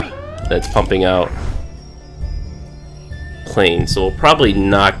airfield that's pumping out planes, so we'll probably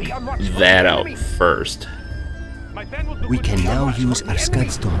knock that out first. We can now use our Scud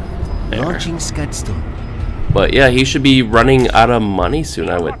Storm. Launching Scud Storm. But yeah, he should be running out of money soon,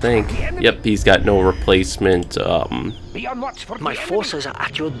 I would think. Yep, he's got no replacement, My forces are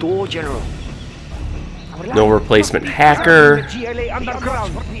at your door, General. no replacement hacker. GLA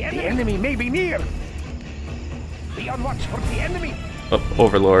underground. The enemy may be near. Be on watch for the enemy. Oh,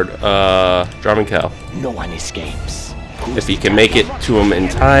 Overlord, Drumming Cow. No one escapes. If he can make it to him in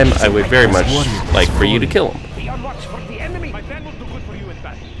time, I would very much like for you to kill him. Be on watch for the enemy. My plan will do good for you in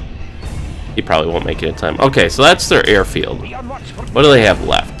battle. He probably won't make it in time. Okay, so that's their airfield. Be on watch for What do they have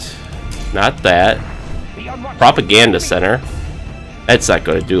left? Not that. Be on watch. Propaganda center. That's not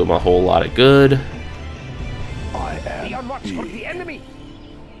going to do him a whole lot of good. I Be on am watch for the enemy.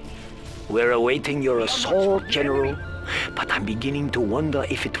 We're awaiting your assault, General. But I'm beginning to wonder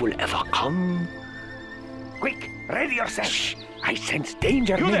if it will ever come. Quick, ready yourself. Shh. I sense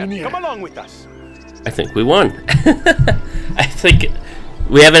danger. You there, come along with us. I think we won. I think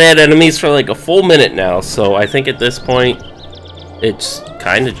we haven't had enemies for like a full minute now, so I think at this point, it's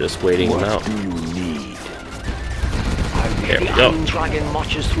kind of just waiting them out. What do you need? There we The go. Iron Dragon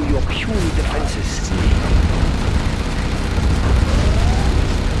marches through your puny defenses.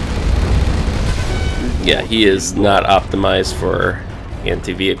 Yeah, he is not optimized for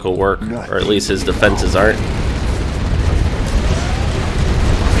anti-vehicle work, or at least his defenses aren't.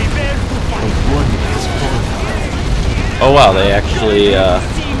 Oh wow, they actually, We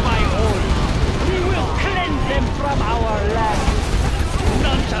will cleanse them from our land.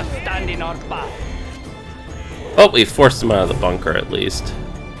 None shall stand in our path. oh, we forced him out of the bunker at least.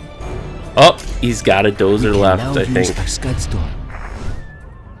 Oh, he's got a dozer left, I think. Kassad store.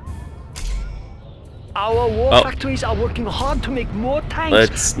 Our war Oh. factories are working hard to make more tanks.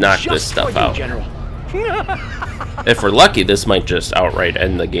 Let's knock just this stuff for you, out. General. If we're lucky, this might just outright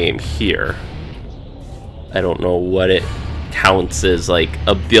end the game here. I don't know what it counts as, like,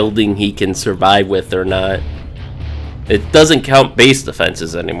 a building he can survive with or not. It doesn't count base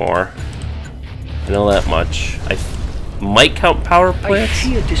defenses anymore. I know that much. I might count power I plants.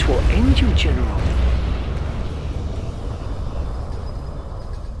 fear this will end you, General.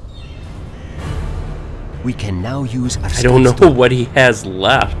 We can now use our I don't know what he has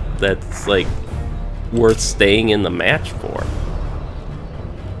left that's, like, worth staying in the match for.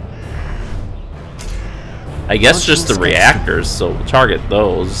 I guess just the reactors, so we'll target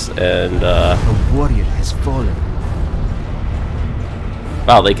those, and, A warrior has fallen.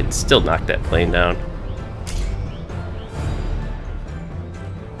 wow, they can still knock that plane down.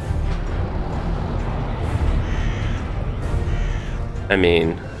 I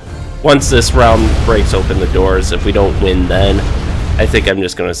mean, once this round breaks open the doors, if we don't win then, I think I'm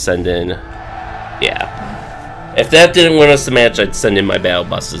just gonna send in, yeah. If that didn't win us the match, I'd send in my battle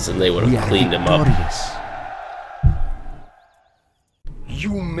buses and they would We have are cleaned him up. victorious.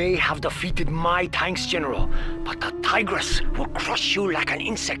 You may have defeated my tanks, General, but the Tigress will crush you like an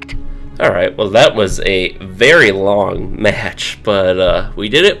insect. Alright, well that was a very long match, but we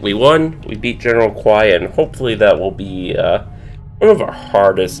did it, we won, we beat General Kwai, and hopefully that will be one of our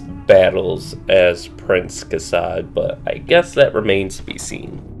hardest battles as Prince Kassad, but I guess that remains to be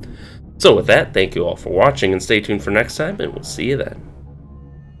seen. So with that, thank you all for watching, and stay tuned for next time, and we'll see you then.